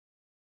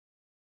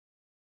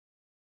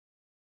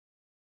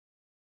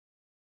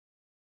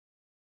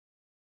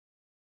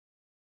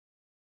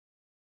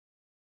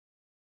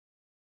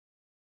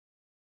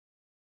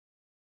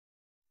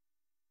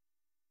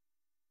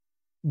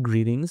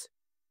Greetings.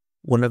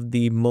 One of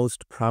the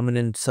most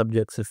prominent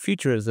subjects of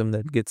futurism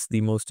that gets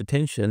the most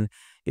attention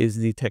is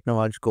the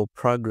technological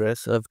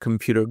progress of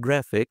computer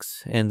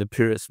graphics, and the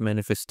purest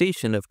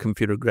manifestation of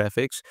computer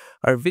graphics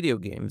are video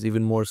games,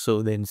 even more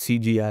so than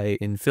CGI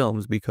in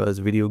films, because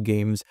video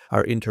games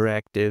are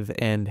interactive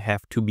and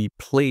have to be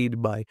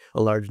played by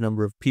a large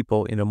number of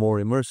people in a more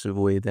immersive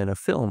way than a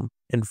film.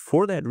 And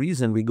for that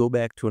reason, we go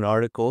back to an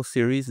article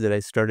series that I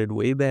started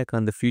way back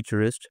on The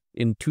Futurist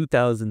in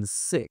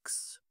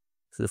 2006.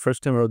 So the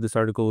first time I wrote this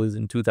article was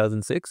in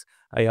 2006.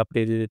 I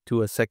updated it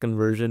to a second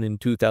version in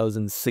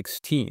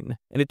 2016.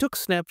 And it took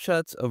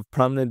snapshots of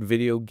prominent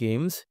video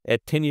games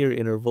at 10-year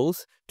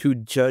intervals to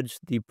judge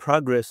the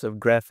progress of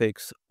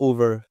graphics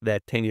over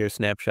that 10-year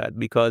snapshot.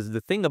 Because the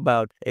thing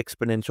about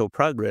exponential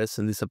progress,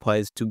 and this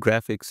applies to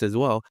graphics as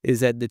well, is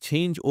that the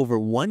change over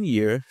 1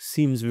 year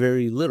seems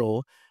very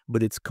little,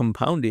 but it's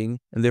compounding,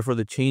 and therefore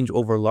the change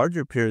over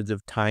larger periods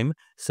of time,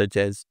 such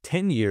as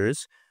 10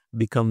 years,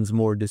 becomes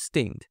more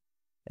distinct.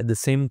 At the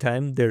same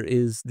time, there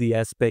is the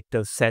aspect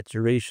of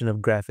saturation of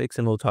graphics,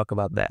 and we'll talk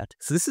about that.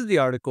 So this is the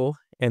article,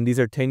 and these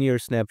are 10-year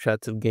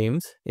snapshots of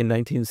games. In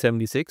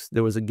 1976,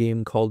 there was a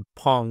game called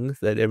Pong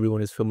that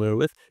everyone is familiar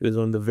with. It was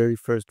one of the very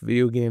first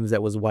video games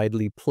that was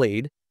widely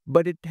played,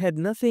 but it had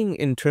nothing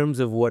in terms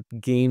of what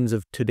games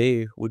of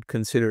today would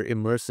consider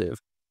immersive.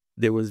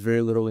 There was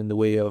very little in the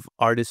way of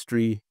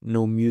artistry,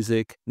 no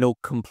music, no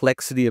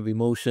complexity of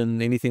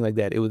emotion, anything like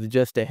that. It was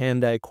just a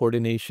hand-eye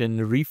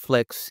coordination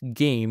reflex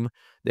game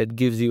that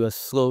gives you a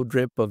slow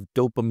drip of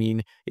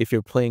dopamine if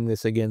you're playing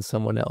this against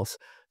someone else.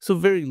 So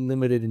very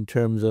limited in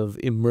terms of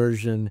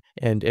immersion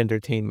and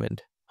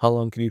entertainment. How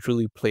long can you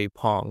truly play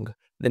Pong?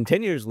 Then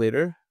 10 years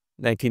later,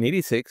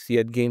 1986, you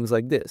had games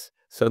like this.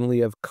 Suddenly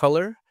you have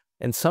color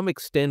and some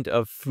extent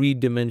of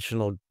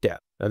three-dimensional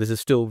depth. Now, this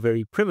is still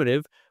very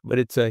primitive, but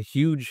it's a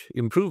huge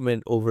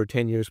improvement over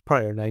 10 years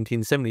prior,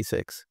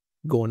 1976.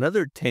 Go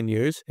another 10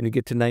 years, and you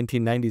get to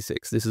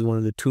 1996. This is one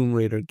of the Tomb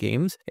Raider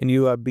games, and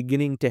you are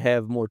beginning to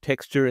have more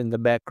texture in the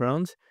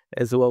backgrounds,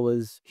 as well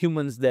as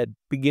humans that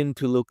begin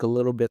to look a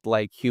little bit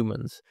like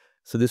humans.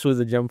 So this was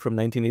a jump from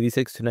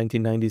 1986 to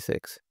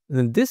 1996. And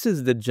then this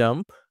is the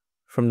jump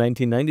from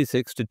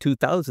 1996 to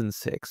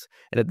 2006.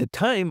 And at the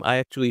time, I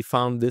actually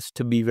found this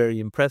to be very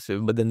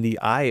impressive, but then the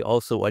eye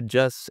also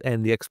adjusts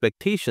and the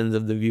expectations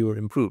of the viewer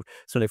improve.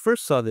 So when I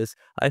first saw this,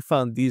 I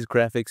found these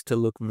graphics to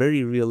look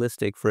very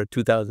realistic for a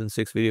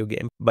 2006 video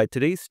game. By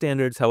today's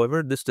standards,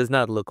 however, this does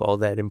not look all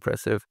that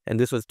impressive, and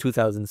this was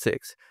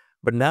 2006.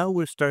 But now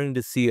we're starting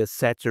to see a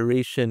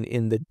saturation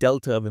in the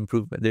delta of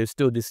improvement. There's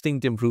still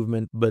distinct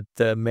improvement, but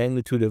the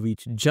magnitude of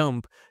each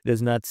jump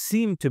does not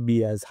seem to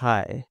be as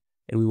high.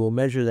 And we will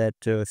measure that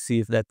to see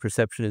if that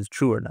perception is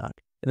true or not.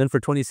 And then for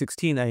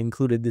 2016, I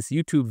included this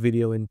YouTube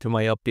video into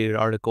my updated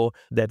article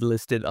that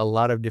listed a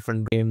lot of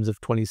different games of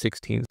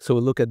 2016. So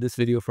we'll look at this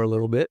video for a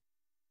little bit.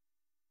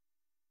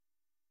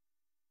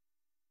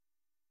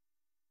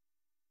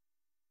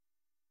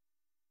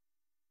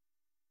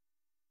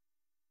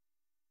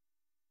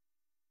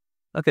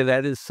 Okay,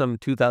 that is some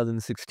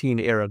 2016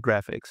 era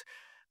graphics.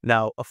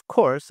 Now, of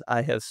course,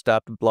 I have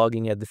stopped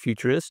blogging at The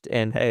Futurist,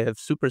 and I have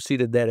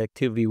superseded that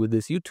activity with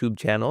this YouTube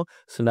channel,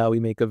 so now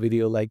we make a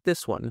video like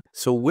this one.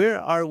 So where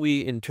are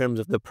we in terms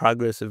of the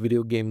progress of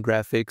video game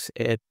graphics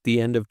at the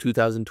end of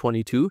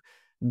 2022,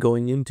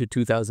 going into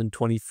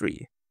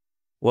 2023?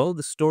 Well,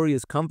 the story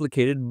is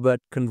complicated,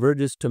 but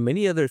converges to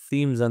many other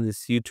themes on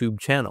this YouTube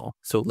channel.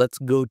 So let's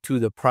go to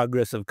the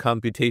progress of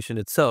computation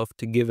itself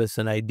to give us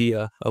an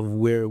idea of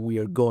where we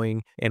are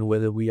going and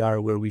whether we are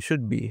where we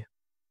should be.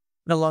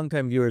 Now,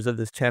 longtime viewers of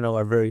this channel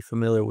are very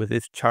familiar with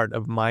this chart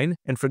of mine,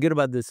 and forget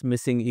about this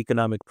missing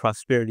economic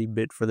prosperity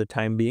bit for the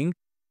time being.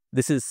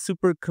 This is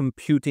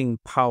supercomputing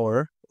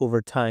power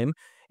over time,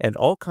 and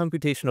all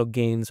computational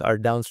gains are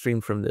downstream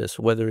from this,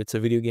 whether it's a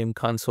video game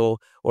console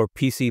or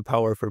PC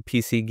power for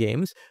PC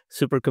games.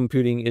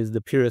 Supercomputing is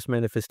the purest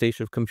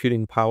manifestation of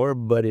computing power,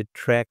 but it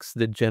tracks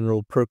the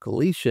general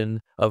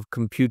percolation of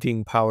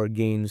computing power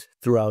gains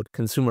throughout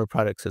consumer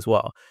products as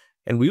well.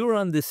 And we were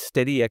on this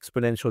steady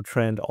exponential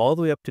trend all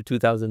the way up to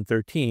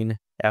 2013,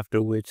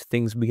 after which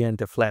things began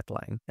to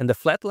flatline. And the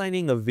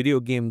flatlining of video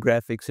game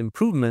graphics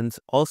improvements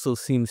also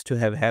seems to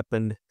have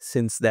happened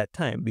since that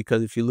time,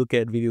 because if you look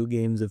at video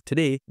games of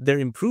today, their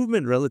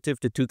improvement relative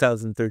to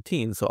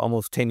 2013, so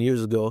almost 10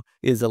 years ago,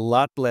 is a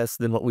lot less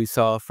than what we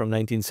saw from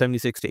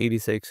 1976 to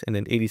 86, and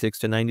then 86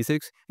 to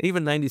 96, and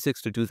even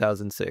 96 to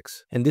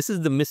 2006. And this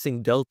is the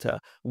missing delta.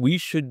 We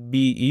should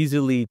be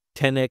easily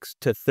 10x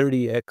to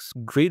 30x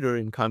greater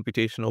in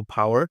computational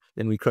power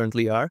than we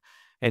currently are.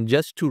 And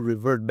just to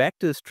revert back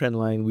to this trend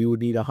line, we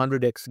would need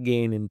 100x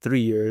gain in 3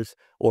 years,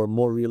 or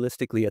more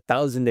realistically,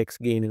 1000x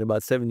gain in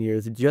about 7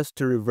 years, just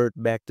to revert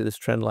back to this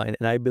trend line.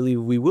 And I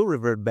believe we will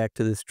revert back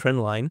to this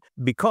trend line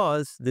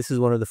because this is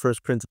one of the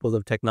first principles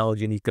of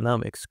technology and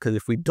economics. Because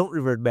if we don't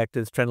revert back to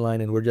this trend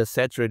line and we're just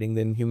saturating,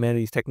 then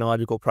humanity's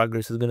technological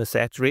progress is going to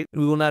saturate.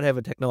 We will not have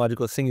a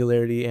technological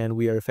singularity and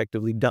we are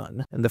effectively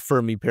done. And the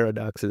Fermi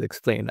paradox is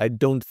explained. I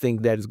don't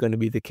think that is going to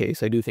be the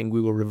case. I do think we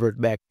will revert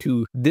back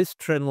to this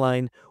trend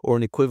line or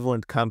an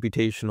equivalent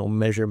computational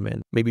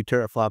measurement. Maybe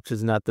teraflops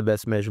is not the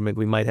best measurement.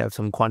 We might have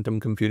some quantum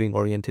computing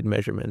oriented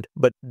measurement.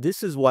 But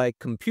this is why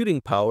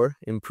computing power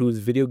improves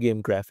video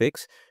game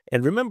graphics.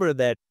 And remember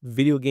that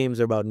video games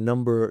are about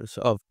numbers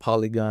of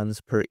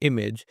polygons per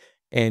image,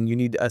 and you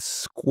need a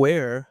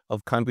square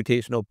of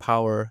computational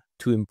power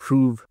to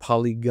improve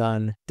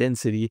polygon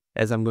density,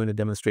 as I'm going to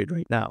demonstrate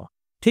right now.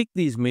 Take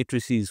these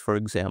matrices, for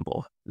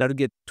example. Now, to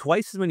get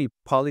twice as many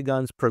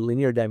polygons per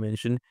linear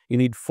dimension, you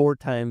need 4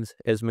 times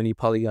as many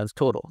polygons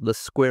total, the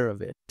square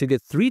of it. To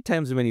get 3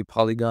 times as many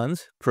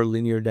polygons per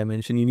linear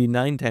dimension, you need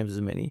 9 times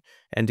as many.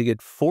 And to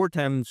get 4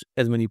 times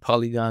as many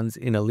polygons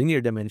in a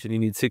linear dimension, you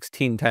need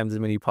 16 times as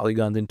many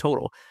polygons in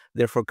total.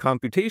 Therefore,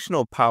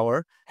 computational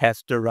power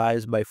has to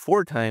rise by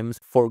 4 times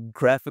for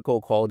graphical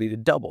quality to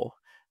double.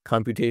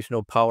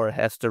 Computational power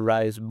has to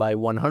rise by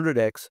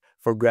 100x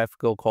for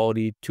graphical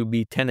quality to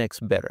be 10x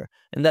better.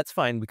 And that's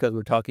fine because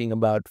we're talking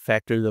about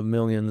factors of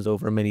millions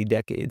over many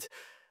decades.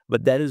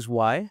 But that is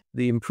why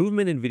the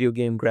improvement in video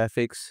game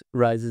graphics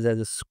rises as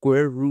a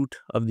square root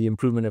of the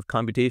improvement of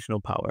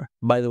computational power.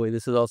 By the way,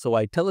 this is also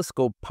why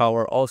telescope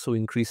power also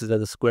increases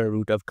as a square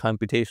root of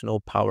computational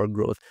power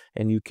growth.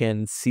 And you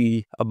can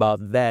see about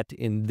that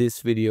in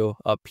this video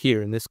up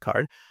here in this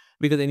card.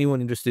 Because anyone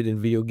interested in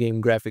video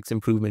game graphics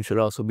improvement should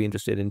also be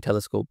interested in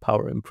telescope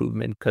power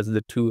improvement, because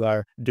the two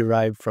are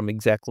derived from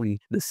exactly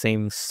the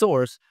same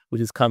source,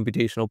 which is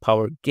computational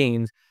power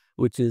gains,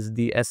 which is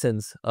the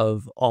essence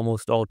of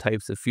almost all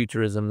types of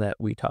futurism that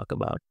we talk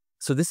about.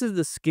 So this is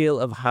the scale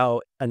of how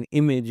an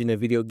image in a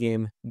video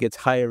game gets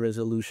higher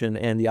resolution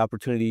and the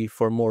opportunity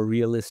for more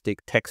realistic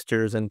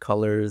textures and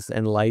colors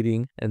and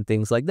lighting and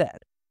things like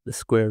that. The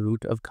square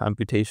root of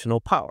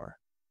computational power.